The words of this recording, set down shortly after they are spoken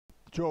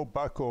Joe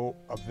Bucko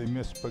of the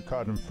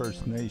Michipicoten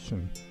First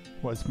Nation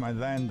was my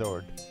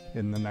landlord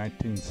in the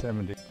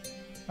 1970s.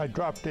 I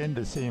dropped in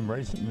to see him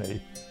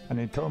recently and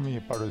he told me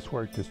about his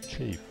work as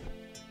chief.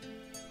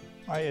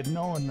 I had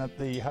known that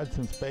the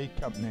Hudson's Bay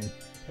Company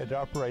had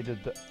operated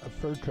a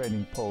fur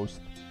trading post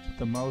at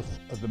the mouth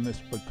of the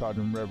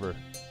Michipicoten River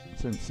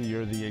since the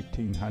early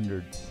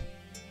 1800s.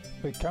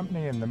 The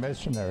company and the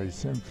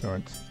missionaries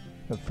influenced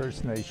the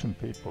First Nation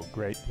people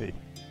greatly.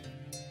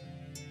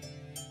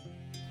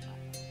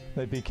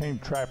 They became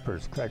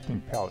trappers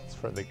collecting pellets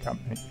for the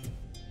company.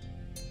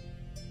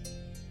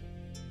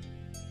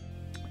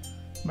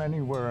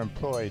 Many were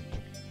employed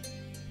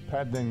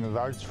paddling the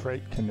large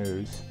freight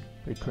canoes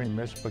between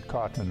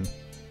Michipicoten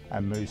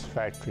and Moose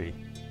Factory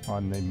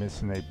on the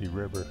Missanabie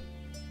River.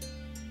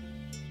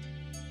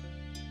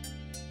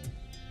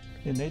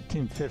 In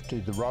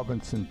 1850, the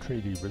Robinson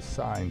Treaty was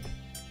signed.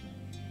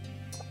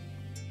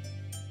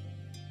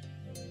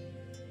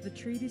 The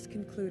treaties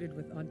concluded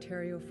with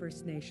Ontario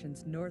First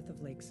Nations north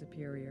of Lake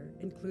Superior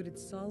included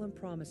solemn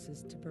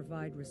promises to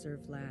provide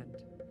reserve land.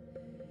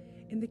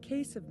 In the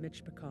case of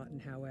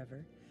Michipicoten,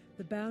 however,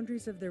 the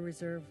boundaries of their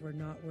reserve were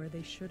not where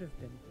they should have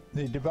been.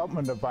 The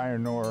development of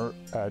iron ore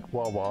at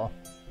Wawa,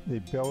 the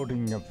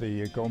building of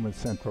the Goma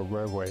Central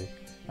Railway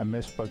and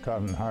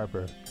Michipicoten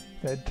Harbour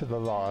led to the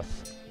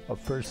loss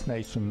of First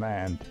Nation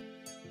land.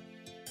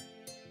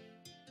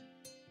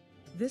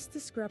 This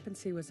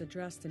discrepancy was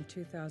addressed in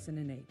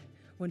 2008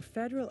 when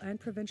federal and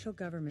provincial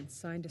governments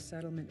signed a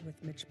settlement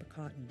with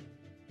Michipicoten.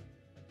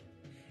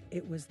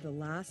 It was the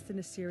last in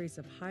a series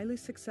of highly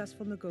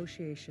successful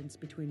negotiations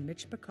between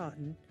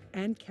Michipicoten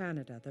and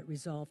Canada that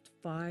resolved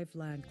 5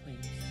 land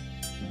claims.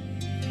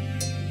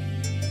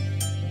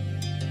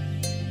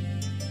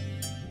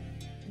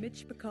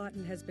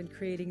 Michipicoten has been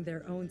creating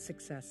their own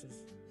successes.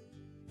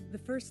 The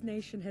First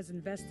Nation has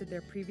invested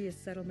their previous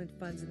settlement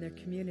funds in their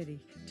community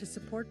to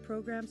support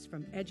programs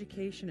from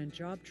education and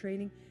job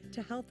training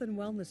to health and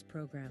wellness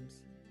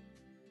programs.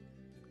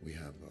 We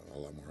have a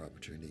lot more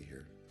opportunity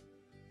here.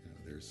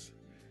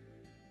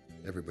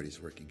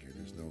 Everybody's working here.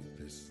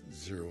 There's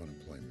zero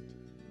unemployment.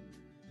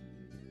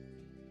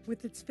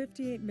 With its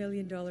 $58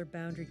 million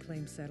boundary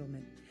claim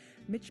settlement,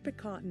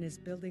 Michipicoten is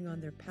building on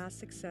their past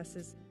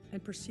successes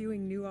and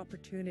pursuing new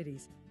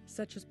opportunities,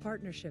 such as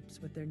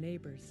partnerships with their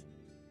neighbors.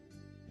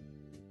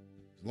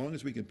 As long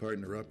as we can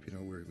partner up,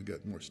 we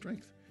got more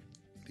strength.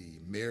 The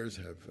mayors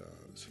have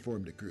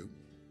formed a group,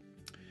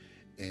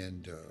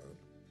 and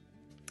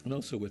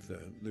also with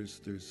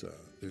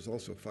there's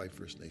also 5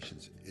 First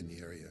Nations in the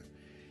area,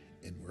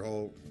 and we're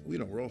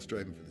all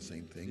striving for the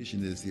same thing. The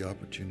vision is the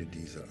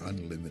opportunities are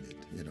unlimited,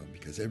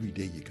 because every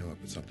day you come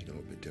up with something a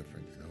little bit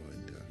different,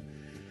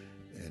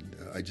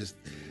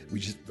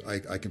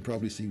 I can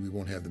probably see we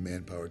won't have the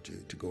manpower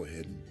to go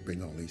ahead and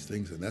bring all these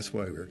things, and that's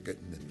why we're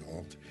getting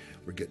involved.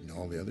 We're getting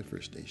all the other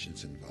First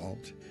Nations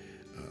involved,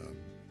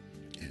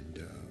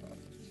 and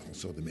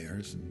also the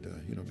mayors, and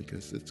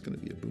because it's going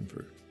to be a boom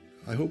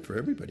I hope for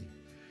everybody.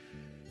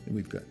 And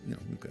we've got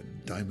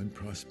diamond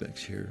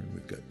prospects here, and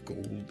we've got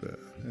gold.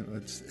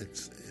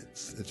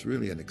 It's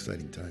really an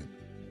exciting time.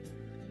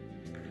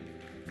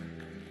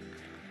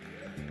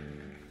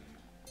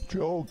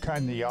 Joe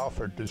kindly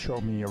offered to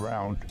show me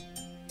around.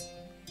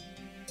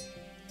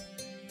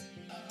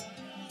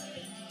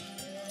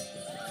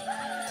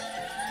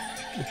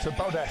 It's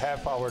about a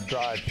half-hour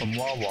drive from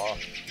Wawa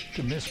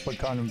to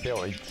Michipicoten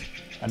Village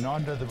and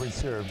onto the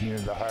reserve near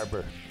the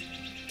harbour.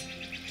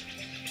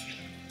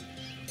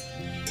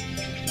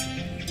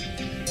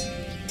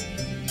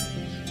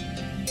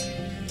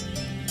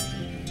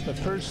 The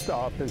first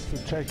stop is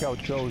to check out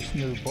Joe's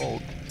new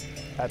boat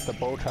at the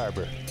boat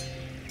harbour.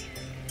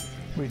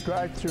 We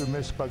drive through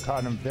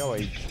Michipicoten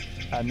Village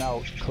and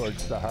out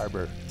towards the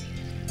harbour.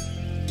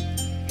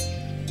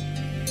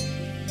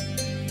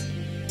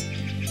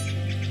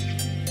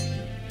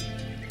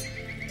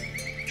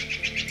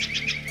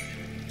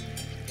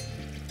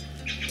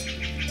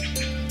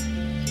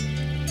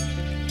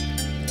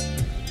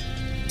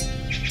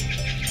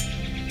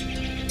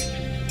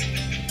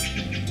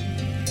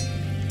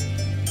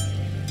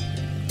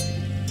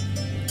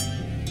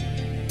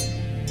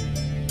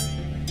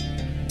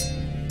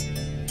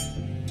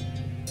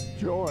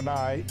 Joe and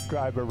I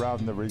drive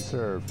around the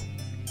reserve.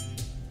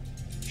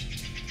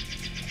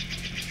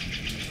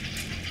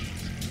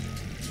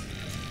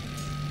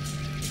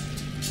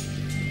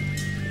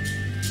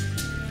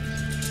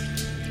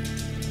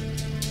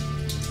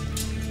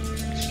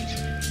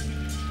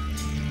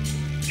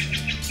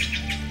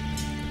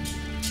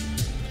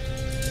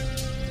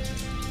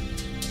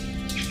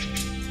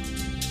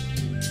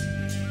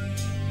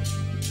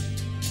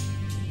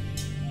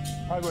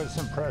 I was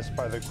impressed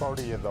by the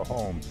quality of the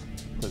homes.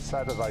 The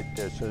satellite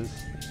dishes,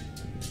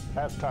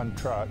 half-ton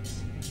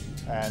trucks,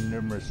 and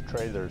numerous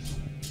trailers.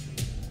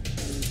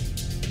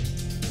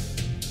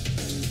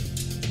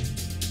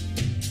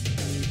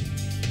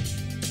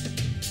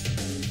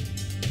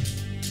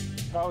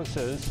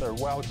 Houses are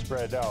well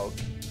spread out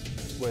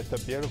with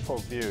a beautiful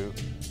view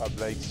of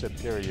Lake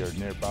Superior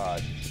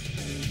nearby.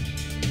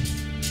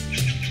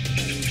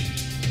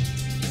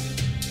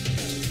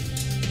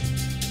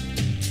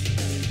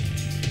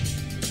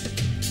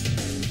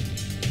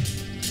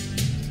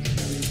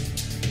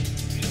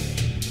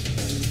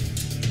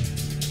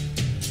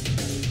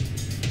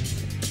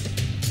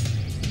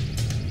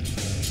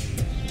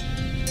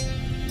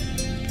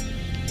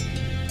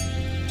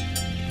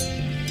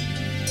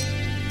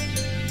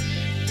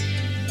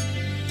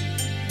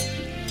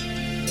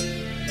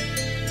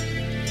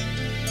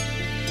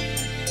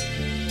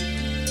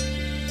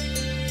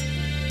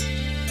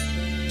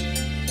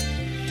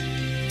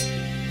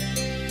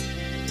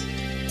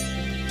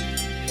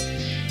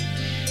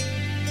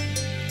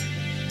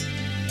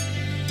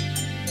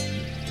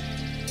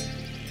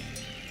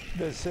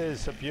 This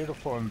is a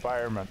beautiful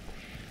environment.